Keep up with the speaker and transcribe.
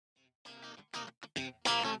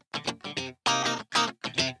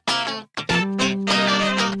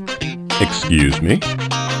Excuse me?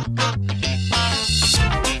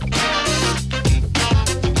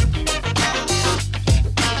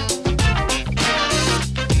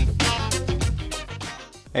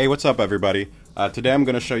 Hey, what's up everybody? Today I'm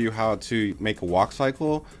going to show you how to make a walk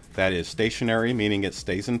cycle that is stationary, meaning it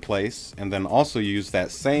stays in place, and then also use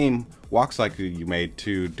that same walk cycle you made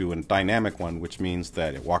to do a dynamic one, which means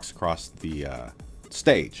that it walks across the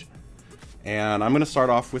stage. And I'm going to start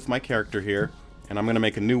off with my character here, and I'm going to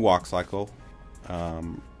make a new walk cycle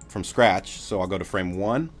from scratch. So I'll go to frame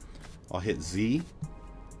 1, I'll hit Z,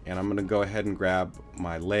 and I'm going to go ahead and grab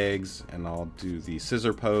my legs, and I'll do the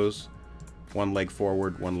scissor pose. One leg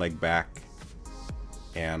forward, one leg back,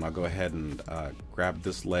 and I'll go ahead and grab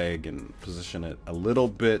this leg and position it a little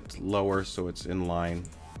bit lower so it's in line.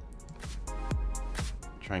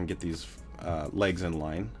 Try and get these legs in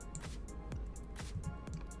line.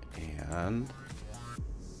 And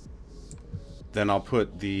then I'll put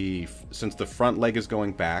since the front leg is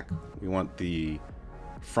going back, we want the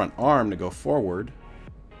front arm to go forward,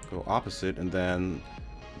 go opposite, and then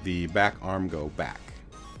the back arm go back.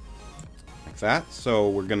 Like that. So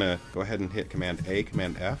we're gonna go ahead and hit Command A,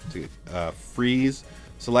 Command F to freeze,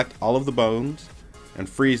 select all of the bones and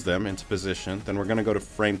freeze them into position. Then we're gonna go to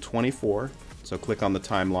frame 24, so click on the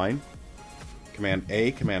timeline, Command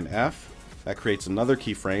A, Command F. That creates another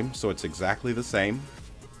keyframe, so it's exactly the same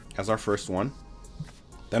as our first one.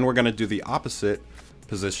 Then we're gonna do the opposite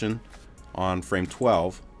position on frame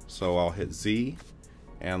 12, so I'll hit Z,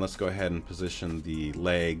 and let's go ahead and position the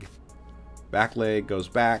leg. Back leg goes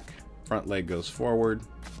back, front leg goes forward.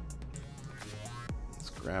 Let's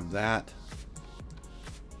grab that.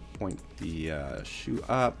 Point the shoe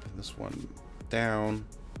up, this one down.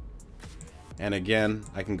 And again,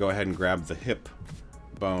 I can go ahead and grab the hip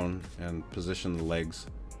bone and position the legs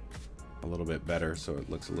a little bit better so it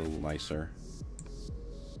looks a little nicer.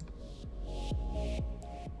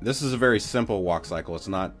 This is a very simple walk cycle. It's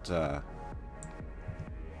not the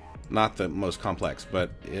most complex, but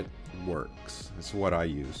it works. It's what I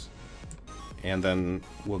use. And then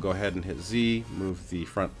we'll go ahead and hit Z, move the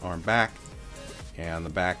front arm back and the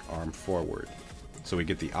back arm forward. So we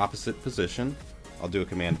get the opposite position. I'll do a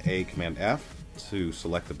Command A, Command F to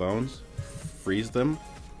select the bones, freeze them.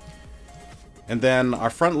 And then our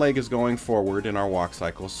front leg is going forward in our walk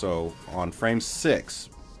cycle. So on frame 6,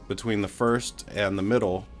 between the first and the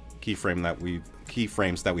middle keyframes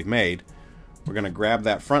that we've made, we're going to grab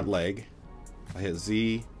that front leg. I hit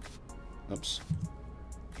Z, oops,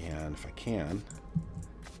 and if I can,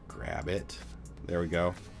 grab it, there we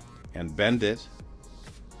go, and bend it,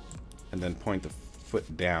 and then point the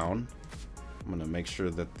foot down. I'm going to make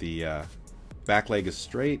sure that the back leg is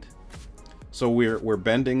straight. So we're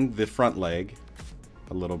bending the front leg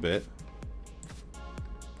a little bit,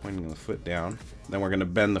 pointing the foot down. Then we're going to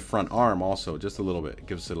bend the front arm also just a little bit. It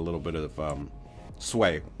gives it a little bit of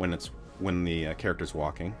sway when the character's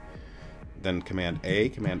walking. Then Command A,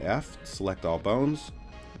 Command F, select all bones,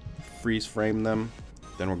 freeze frame them.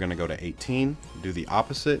 Then we're going to go to 18, do the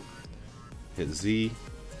opposite, hit Z.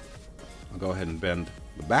 I'll go ahead and bend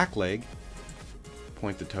the back leg,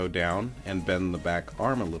 point the toe down, and bend the back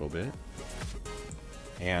arm a little bit.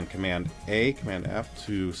 And Command A, Command F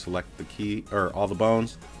to select the key or all the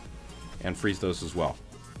bones and freeze those as well.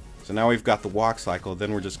 So now we've got the walk cycle.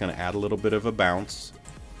 Then we're just going to add a little bit of a bounce.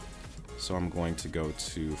 So I'm going to go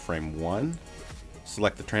to frame 1,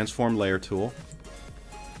 select the transform layer tool,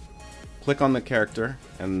 click on the character,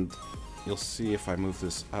 and you'll see if I move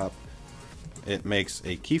this up, it makes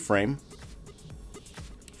a keyframe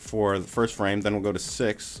for the first frame. Then we'll go to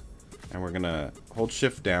 6, and we're going to hold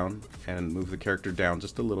shift down and move the character down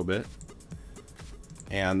just a little bit.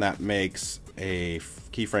 And that makes a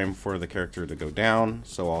keyframe for the character to go down.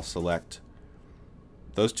 So I'll select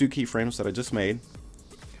those two keyframes that I just made.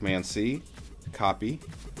 Command C, copy,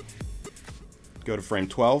 go to frame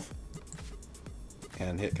 12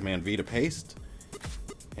 and hit Command V to paste,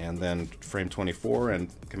 and then frame 24 and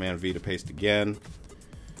Command V to paste again.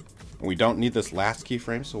 We don't need this last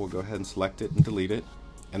keyframe, so we'll go ahead and select it and delete it.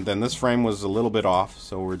 And then this frame was a little bit off,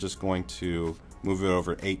 so we're just going to move it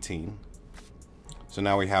over 18. So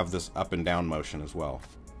now we have this up and down motion as well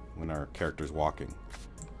when our character's walking.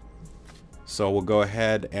 So we'll go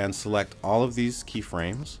ahead and select all of these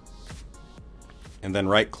keyframes and then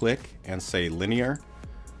right click and say linear.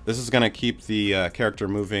 This is going to keep the character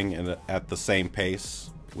moving at the same pace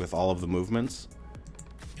with all of the movements.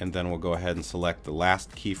 And then we'll go ahead and select the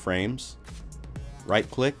last keyframes, right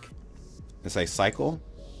click and say cycle.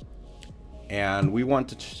 And we want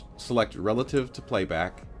to select relative to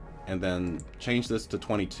playback and then change this to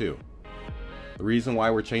 22. The reason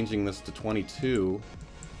why we're changing this to 22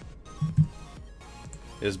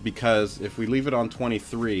 is because if we leave it on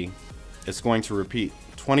 23, it's going to repeat.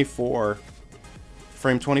 Frame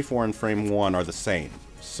 24 and frame 1 are the same,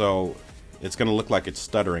 so it's going to look like it's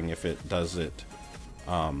stuttering if it does it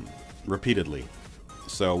repeatedly.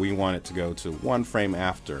 So we want it to go to one frame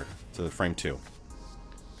after, to frame 2.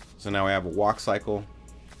 So now I have a walk cycle,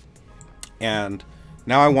 and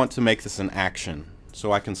now I want to make this an action.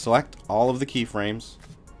 So I can select all of the keyframes.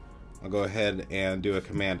 I'll go ahead and do a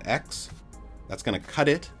Command X. That's going to cut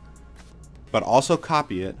it, but also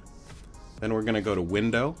copy it. Then we're going to go to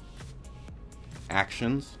Window,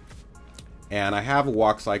 Actions, and I have a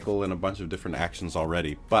walk cycle and a bunch of different actions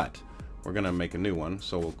already, but we're going to make a new one.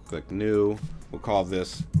 So we'll click New. We'll call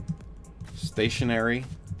this Stationary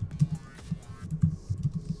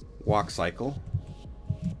Walk Cycle.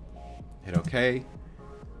 Hit OK.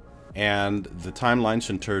 And the timeline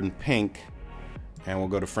should turn pink. And we'll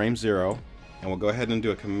go to frame 0. And we'll go ahead and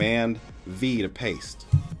do a Command V to paste.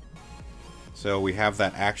 So we have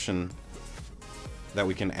that action that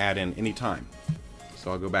we can add in anytime.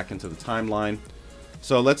 So I'll go back into the timeline.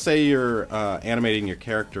 So let's say you're animating your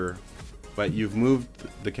character, but you've moved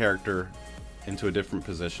the character into a different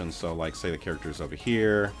position. So like say the character is over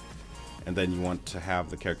here, and then you want to have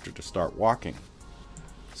the character to start walking.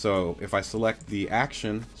 So if I select the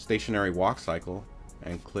action, stationary walk cycle,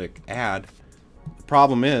 and click add, the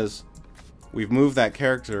problem is we've moved that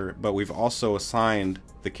character, but we've also assigned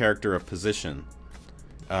the character a position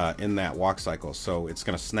in that walk cycle. So it's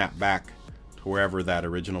going to snap back to wherever that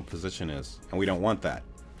original position is, and we don't want that.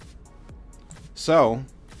 So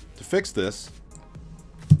to fix this,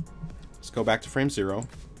 let's go back to frame 0.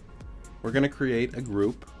 We're going to create a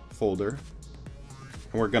group folder,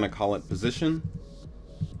 and we're going to call it position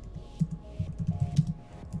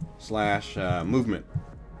 / movement.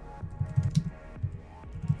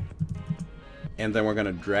 And then we're going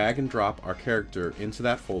to drag and drop our character into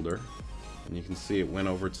that folder, and you can see it went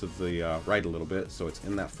over to the right a little bit, so it's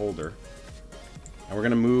in that folder. And we're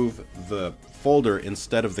going to move the folder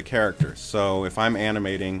instead of the character. So if I'm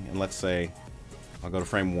animating, and let's say I'll go to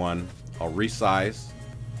frame 1, I'll resize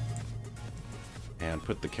and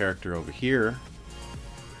put the character over here,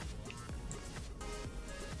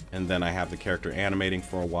 and then I have the character animating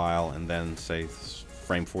for a while, and then say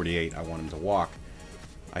frame 48 I want him to walk.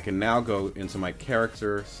 I can now go into my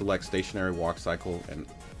character, select stationary walk cycle, and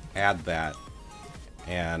add that,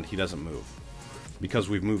 and he doesn't move because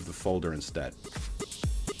we've moved the folder instead,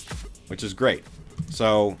 which is great.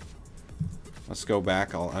 So let's go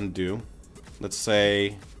back. I'll undo. Let's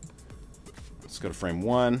say, let's go to frame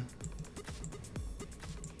 1.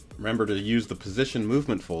 Remember to use the position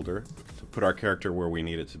movement folder to put our character where we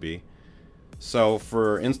need it to be. So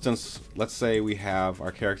for instance, let's say we have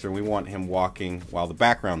our character and we want him walking while the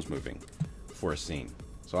background's moving for a scene.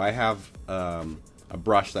 So I have a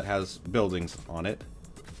brush that has buildings on it,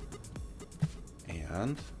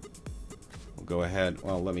 and we'll go ahead,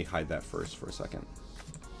 well, let me hide that first for a second.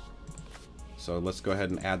 So let's go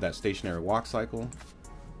ahead and add that stationary walk cycle.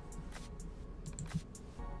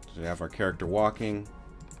 So we have our character walking,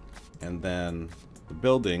 and then the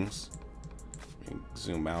buildings. Let me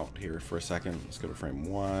zoom out here for a second. Let's go to frame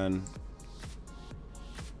 1.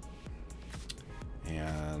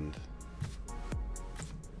 And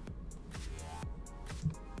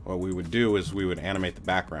what we would do is we would animate the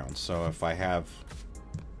background. So if I'd have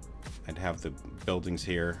the buildings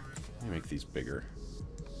here. Let me make these bigger.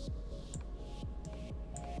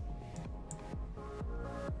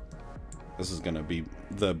 This is going to be,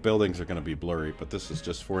 the buildings are going to be blurry, but this is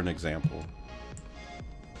just for an example.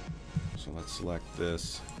 So let's select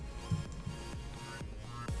this.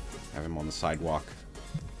 Have him on the sidewalk.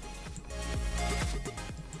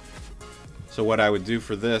 So what I would do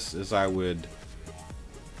for this is I would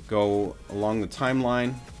go along the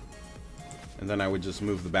timeline, and then I would just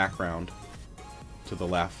move the background to the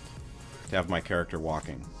left to have my character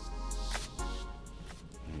walking.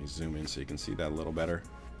 Let me zoom in so you can see that a little better.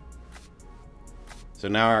 So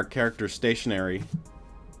now our character is stationary,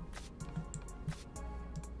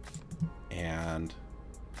 and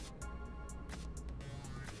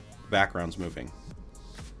the background's moving.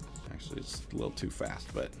 Actually, it's a little too fast,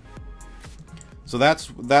 but so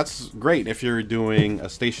that's great if you're doing a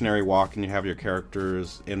stationary walk and you have your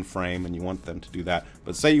characters in frame and you want them to do that.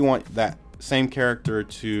 But say you want that same character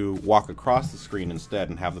to walk across the screen instead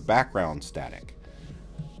and have the background static.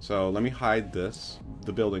 So let me hide the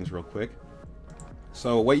buildings real quick.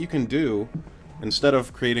 So what you can do, instead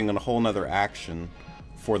of creating a whole nother action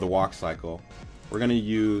for the walk cycle, we're going to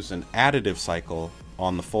use an additive cycle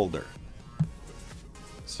on the folder.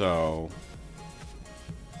 So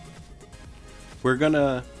we're going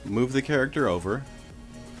to move the character over,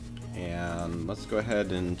 And let's go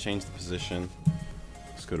ahead and change the position.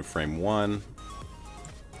 Let's go to frame 1,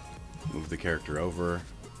 move the character over,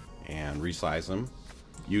 and resize him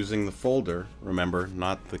using the folder, remember,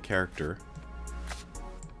 not the character.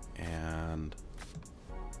 And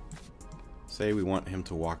say we want him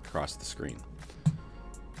to walk across the screen.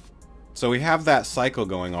 So we have that cycle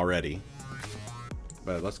going already,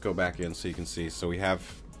 but let's go back in so you can see. So we have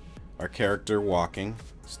our character walking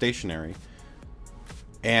stationary,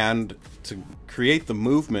 and to create the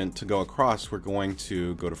movement to go across, we're going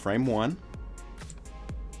to go to frame 1.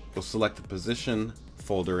 We'll select the position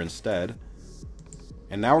folder instead,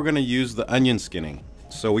 and now we're going to use the onion skinning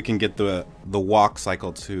so we can get the walk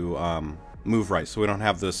cycle to move right, so we don't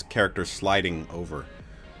have this character sliding over.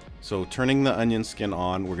 So turning the onion skin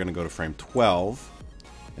on, we're going to go to frame 12,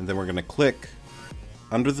 and then we're going to click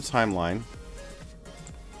under the timeline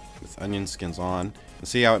with onion skins on, and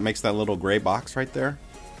see how it makes that little gray box right there?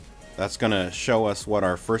 That's going to show us what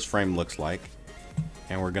our first frame looks like,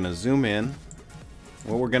 and we're going to zoom in.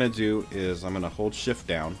 What we're going to do is I'm going to hold shift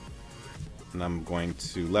down, and I'm going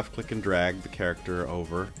to left click and drag the character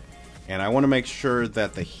over, and I want to make sure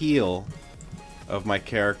that the heel of my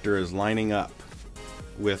character is lining up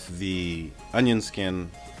with the onion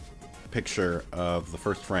skin picture of the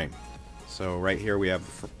first frame. So right here we have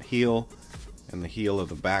the heel and the heel of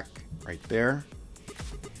the back right there.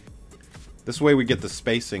 This way we get the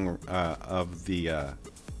spacing of the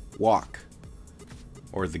walk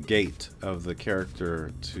or the gait of the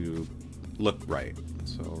character to look right.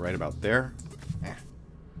 So right about there.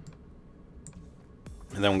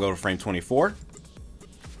 And then we'll go to frame 24.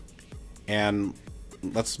 And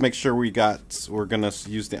let's make sure we're gonna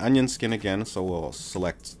use the onion skin again, so we'll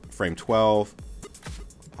select frame 12.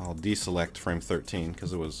 I'll deselect frame 13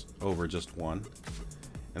 because it was over just one.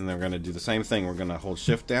 And then we're gonna do the same thing. We're gonna hold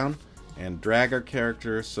shift down and drag our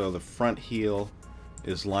character so the front heel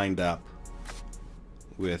is lined up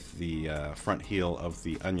with the front heel of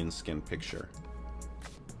the onion skin picture.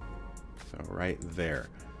 So right there.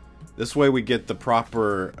 This way we get the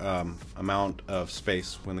proper amount of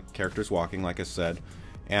space when the character's walking, like I said.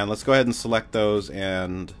 And let's go ahead and select those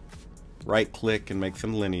and right click and make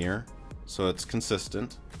them linear so it's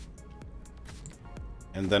consistent.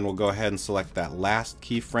 And then we'll go ahead and select that last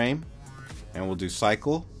keyframe and we'll do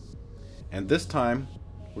cycle. And this time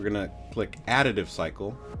we're gonna click additive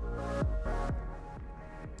cycle,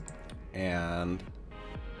 and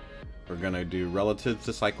we're gonna do relative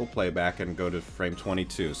to cycle playback and go to frame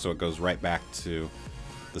 22, so it goes right back to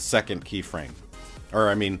the second keyframe. Or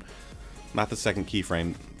I mean, not the second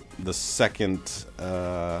keyframe, the second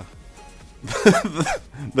the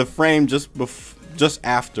frame just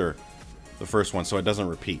after the first one, so it doesn't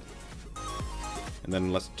repeat. And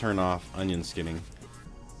then let's turn off onion skinning.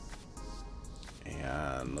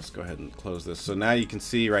 And let's go ahead and close this. So now you can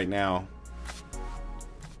see right now,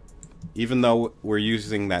 even though we're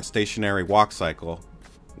using that stationary walk cycle,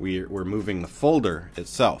 we're moving the folder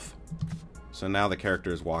itself. So now the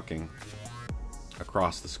character is walking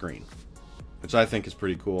across the screen, which I think is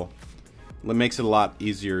pretty cool. It makes it a lot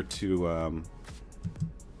easier to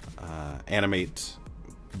animate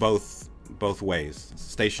both ways,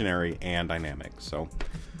 stationary and dynamic. So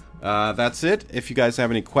that's it. If you guys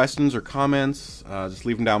have any questions or comments, just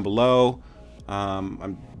leave them down below.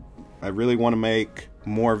 I really want to make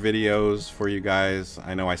more videos for you guys.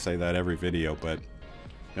 I know I say that every video, but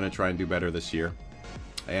I'm gonna try and do better this year.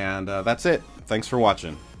 And that's it. Thanks for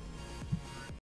watching.